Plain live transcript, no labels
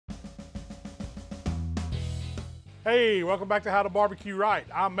Hey, welcome back to How to Barbecue Right.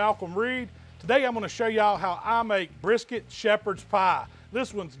 I'm Malcolm Reed. Today I'm going to show y'all how I make brisket shepherd's pie.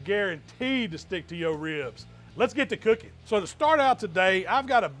 This one's guaranteed to stick to your ribs. Let's get to cooking. So to start out today, I've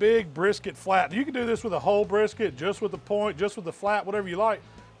got a big brisket flat. You can do this with a whole brisket, just with the point, just with the flat, whatever you like.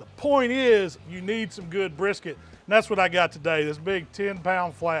 The point is you need some good brisket, and that's what I got today, this big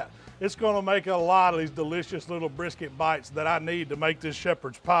 10-pound flat. It's gonna make a lot of these delicious little brisket bites that I need to make this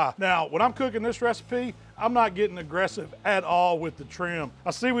shepherd's pie. Now, when I'm cooking this recipe, I'm not getting aggressive at all with the trim.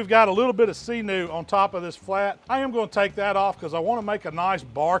 I see we've got a little bit of sinew on top of this flat. I am gonna take that off because I wanna make a nice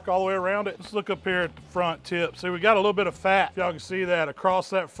bark all the way around it. Let's look up here at the front tip. See, we got a little bit of fat, if y'all can see that, across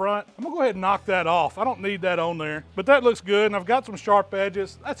that front. I'm gonna go ahead and knock that off. I don't need that on there, but that looks good, and I've got some sharp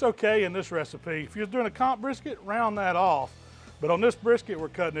edges. That's okay in this recipe. If you're doing a comp brisket, round that off. But on this brisket, we're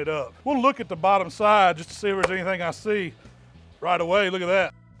cutting it up. We'll look at the bottom side just to see if there's anything I see right away. Look at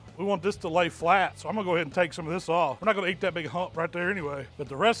that. We want this to lay flat, so I'm gonna go ahead and take some of this off. We're not gonna eat that big hump right there anyway. But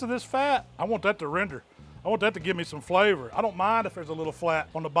the rest of this fat, I want that to render. I want that to give me some flavor. I don't mind if there's a little flat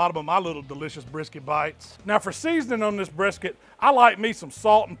on the bottom of my little delicious brisket bites. Now for seasoning on this brisket, I like me some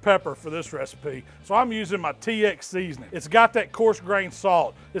salt and pepper for this recipe. So I'm using my TX seasoning. It's got that coarse grain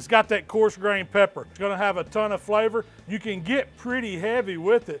salt. It's got that coarse grain pepper. It's gonna have a ton of flavor. You can get pretty heavy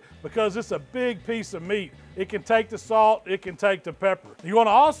with it because it's a big piece of meat. It can take the salt, it can take the pepper. You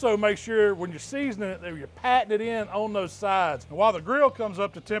wanna also make sure when you're seasoning it that you're patting it in on those sides. And while the grill comes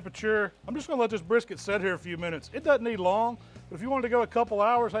up to temperature, I'm just gonna let this brisket sit here a few minutes. It doesn't need long, but if you wanted to go a couple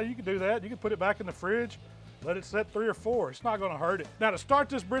hours, hey, you can do that. You can put it back in the fridge, let it set 3 or 4. It's not gonna hurt it. Now to start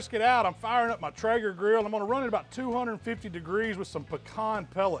this brisket out, I'm firing up my Traeger grill. I'm gonna run it about 250 degrees with some pecan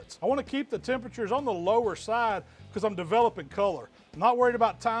pellets. I wanna keep the temperatures on the lower side because I'm developing color. I'm not worried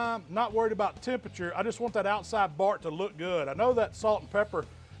about time, not worried about temperature. I just want that outside bark to look good. I know that salt and pepper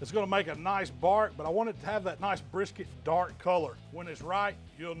is gonna make a nice bark, but I want it to have that nice brisket dark color. When it's right,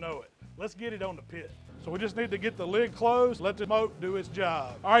 you'll know it. Let's get it on the pit. So we just need to get the lid closed, let the smoke do its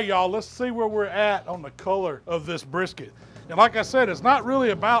job. All right, y'all, let's see where we're at on the color of this brisket. And like I said, it's not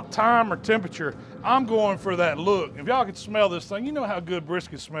really about time or temperature. I'm going for that look. If y'all can smell this thing, you know how good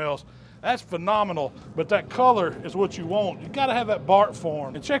brisket smells. That's phenomenal, but that color is what you want. You gotta have that bark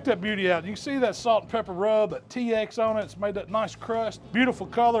form. And check that beauty out. You can see that salt and pepper rub, that TX on it. It's made that nice crust. Beautiful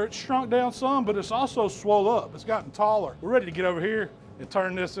color. It's shrunk down some, but it's also swole up. It's gotten taller. We're ready to get over here and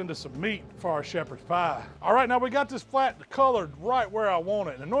turn this into some meat for our shepherd's pie. All right, now we got this flat colored right where I want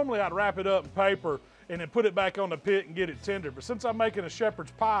it. And normally I'd wrap it up in paper and then put it back on the pit and get it tender. But since I'm making a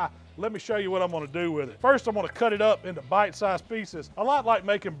shepherd's pie, let me show you what I'm gonna do with it. First, I'm gonna cut it up into bite-sized pieces. A lot like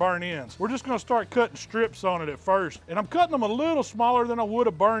making burnt ends. We're just gonna start cutting strips on it at first. And I'm cutting them a little smaller than I would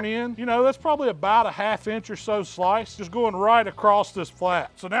a burnt end. You know, that's probably about a 1/2 inch or so slice, just going right across this flat.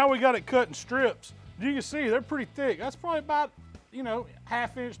 So now we got it cut in strips. You can see they're pretty thick. That's probably about, you know,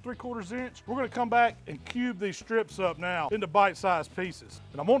 1/2 inch, 3/4 inch. We're gonna come back and cube these strips up now into bite-sized pieces.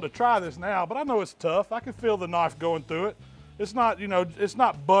 And I'm wanting to try this now, but I know it's tough. I can feel the knife going through it. It's not, you know, it's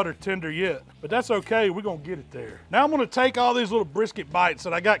not butter tender yet, but that's okay, we're gonna get it there. Now I'm gonna take all these little brisket bites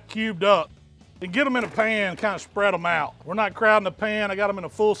that I got cubed up and get them in a pan, kind of spread them out. We're not crowding the pan. I got them in a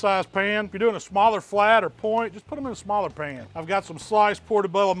full-size pan. If you're doing a smaller flat or point, just put them in a smaller pan. I've got some sliced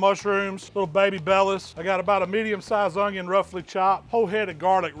portobello mushrooms, little baby bellas. I got about a medium-sized onion roughly chopped, whole head of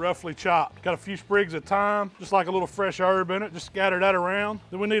garlic roughly chopped. Got a few sprigs of thyme, just like a little fresh herb in it. Just scatter that around.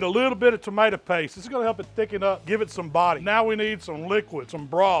 Then we need a little bit of tomato paste. This is gonna help it thicken up, give it some body. Now we need some liquid, some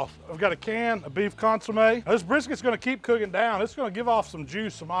broth. I've got a can of beef consomme. Now this brisket's gonna keep cooking down. It's gonna give off some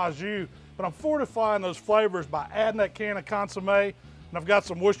juice, some au jus. But I'm fortifying those flavors by adding that can of consomme, and I've got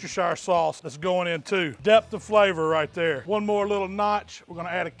some Worcestershire sauce that's going in too. Depth of flavor right there. One more little notch, we're gonna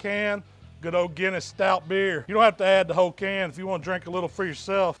add a can, good old Guinness stout beer. You don't have to add the whole can. If you wanna drink a little for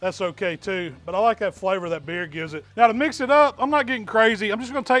yourself, that's okay too. But I like that flavor that beer gives it. Now to mix it up, I'm not getting crazy. I'm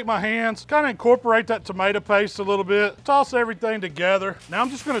just gonna take my hands, kind of incorporate that tomato paste a little bit, toss everything together. Now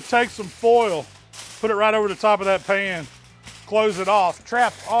I'm just gonna take some foil, put it right over the top of that pan, close it off,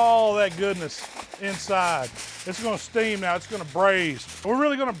 trap all that goodness inside. It's gonna steam now, it's gonna braise. We're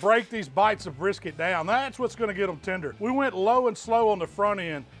really gonna break these bites of brisket down. That's what's gonna get them tender. We went low and slow on the front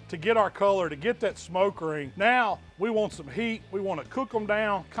end to get our color, to get that smoke ring. Now we want some heat, we wanna cook them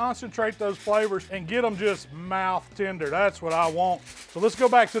down, concentrate those flavors, and get them just mouth tender. That's what I want. So let's go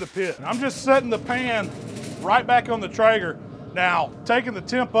back to the pit. I'm just setting the pan right back on the Traeger. Now, taking the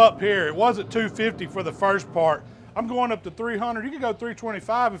temp up here, it was at 250 for the first part. I'm going up to 300. You can go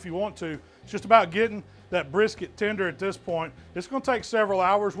 325 if you want to. It's just about getting that brisket tender at this point. It's gonna take several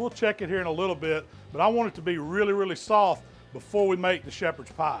hours. We'll check it here in a little bit, but I want it to be really, really soft before we make the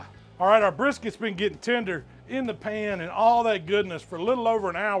shepherd's pie. All right, our brisket's been getting tender in the pan and all that goodness for a little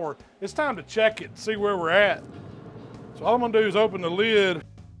over an hour. It's time to check it and see where we're at. So all I'm gonna do is open the lid.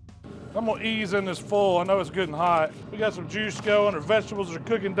 I'm gonna ease in this full. I know it's good and hot. We got some juice going, our vegetables are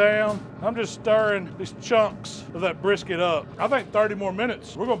cooking down. I'm just stirring these chunks of that brisket up. I think 30 more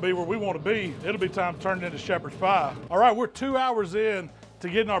minutes, we're gonna be where we wanna be. It'll be time to turn it into shepherd's pie. All right, we're 2 hours in to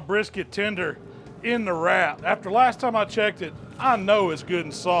getting our brisket tender in the wrap. After last time I checked it, I know it's good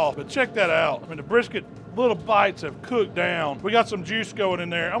and soft, but check that out. I mean, the brisket little bites have cooked down. We got some juice going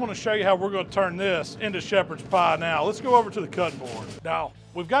in there. I'm gonna show you how we're gonna turn this into shepherd's pie now. Let's go over to the cutting board. Now,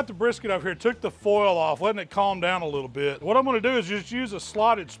 we've got the brisket over here, took the foil off, letting it calm down a little bit. What I'm gonna do is just use a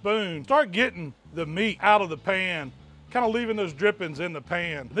slotted spoon, start getting the meat out of the pan, kind of leaving those drippings in the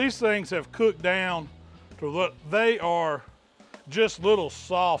pan. These things have cooked down to what they are, just little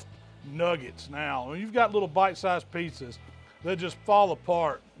soft nuggets now. When you've got little bite-sized pieces that just fall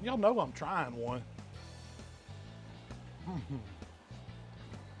apart. Y'all know I'm trying one.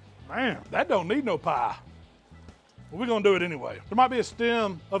 Man, that don't need no pie. Well, we're gonna do it anyway. There might be a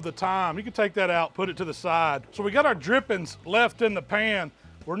stem of the thyme. You can take that out, put it to the side. So we got our drippings left in the pan.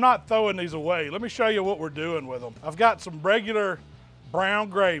 We're not throwing these away. Let me show you what we're doing with them. I've got some regular brown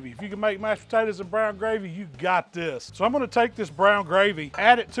gravy. If you can make mashed potatoes and brown gravy, you got this. So I'm gonna take this brown gravy,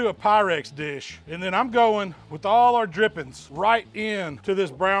 add it to a Pyrex dish, and then I'm going with all our drippings right into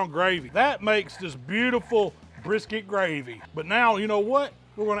this brown gravy. That makes this beautiful brisket gravy. But now, you know what?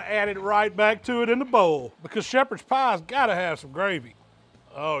 We're gonna add it right back to it in the bowl because shepherd's pie's gotta have some gravy.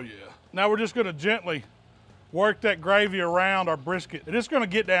 Oh yeah. Now we're just gonna gently work that gravy around our brisket, and it's gonna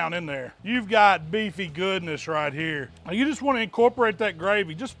get down in there. You've got beefy goodness right here. Now you just wanna incorporate that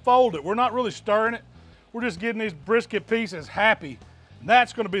gravy, just fold it. We're not really stirring it. We're just getting these brisket pieces happy. And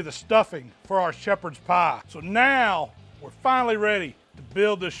that's gonna be the stuffing for our shepherd's pie. So now we're finally ready to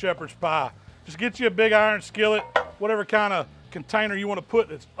build this shepherd's pie. Just get you a big iron skillet, whatever kind of container you wanna put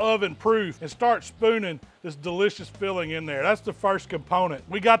that's oven proof, and start spooning this delicious filling in there. That's the first component.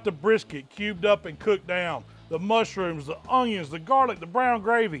 We got the brisket cubed up and cooked down. The mushrooms, the onions, the garlic, the brown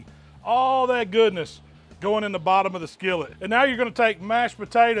gravy, all that goodness going in the bottom of the skillet. And now you're gonna take mashed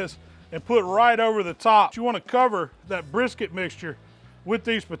potatoes and put right over the top. You wanna cover that brisket mixture with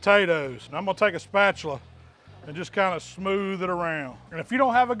these potatoes. And I'm gonna take a spatula and just kind of smooth it around. And if you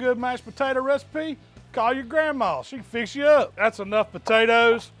don't have a good mashed potato recipe, call your grandma, she can fix you up. That's enough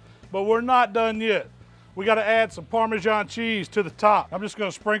potatoes, but we're not done yet. We gotta add some Parmesan cheese to the top. I'm just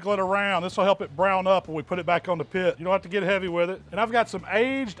gonna sprinkle it around. This will help it brown up when we put it back on the pit. You don't have to get heavy with it. And I've got some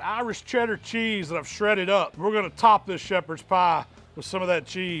aged Irish cheddar cheese that I've shredded up. We're gonna top this shepherd's pie with some of that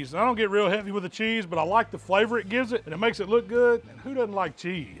cheese. And I don't get real heavy with the cheese, but I like the flavor it gives it, and it makes it look good. And who doesn't like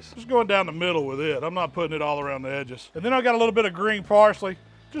cheese? Just going down the middle with it. I'm not putting it all around the edges. And then I got a little bit of green parsley,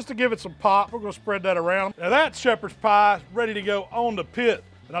 just to give it some pop. We're gonna spread that around. Now that shepherd's pie is ready to go on the pit.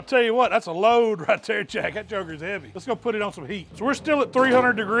 And I'll tell you what, that's a load right there, Jack. That joker's heavy. Let's go put it on some heat. So we're still at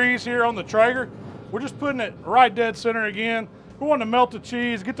 300 degrees here on the Traeger. We're just putting it right dead center again. We want to melt the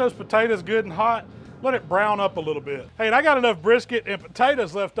cheese, get those potatoes good and hot, let it brown up a little bit. Hey, and I got enough brisket and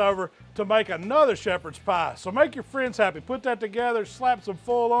potatoes left over to make another shepherd's pie. So make your friends happy. Put that together, slap some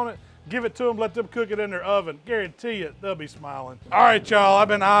foil on it, give it to them, let them cook it in their oven. Guarantee you, they'll be smiling. All right, y'all, I've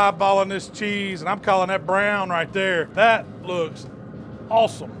been eyeballing this cheese, and I'm calling that brown right there. That looks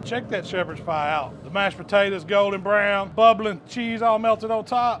awesome. Check that shepherd's pie out. The mashed potatoes golden brown, bubbling, cheese all melted on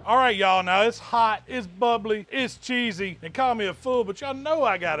top. All right, y'all, now it's hot, it's bubbly, it's cheesy, and call me a fool, but y'all know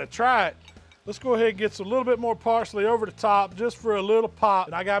I gotta try it. Let's go ahead and get a little bit more parsley over the top just for a little pop.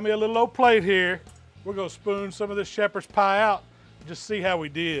 And I got me a little old plate here. We're gonna spoon some of this shepherd's pie out and just see how we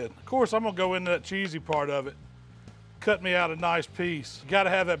did. Of course, I'm gonna go into that cheesy part of it. Cut me out a nice piece. You gotta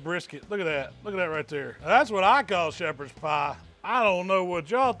have that brisket. Look at that. Look at that right there. Now, that's what I call shepherd's pie. I don't know what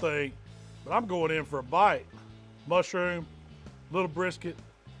y'all think, but I'm going in for a bite. Mushroom, little brisket.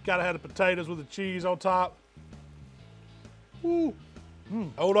 Gotta have the potatoes with the cheese on top. Woo.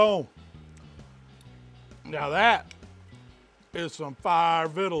 Hold on. Now that is some fire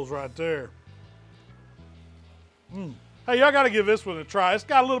victuals right there. Hey, y'all gotta give this one a try. It's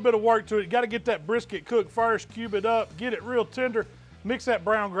got a little bit of work to it. You gotta get that brisket cooked first, cube it up, get it real tender, mix that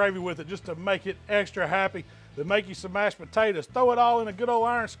brown gravy with it just to make it extra happy. Then make you some mashed potatoes, throw it all in a good old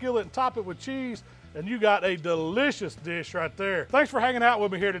iron skillet and top it with cheese, and you got a delicious dish right there. Thanks for hanging out with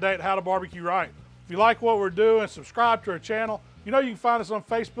me here today at How to Barbecue Right. If you like what we're doing, subscribe to our channel. You know you can find us on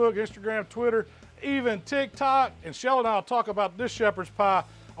Facebook, Instagram, Twitter, even TikTok, and Shell and I will talk about this shepherd's pie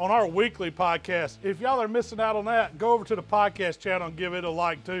on our weekly podcast. If y'all are missing out on that, go over to the podcast channel and give it a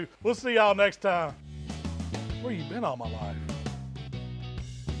like too. We'll see y'all next time. Where you been all my life?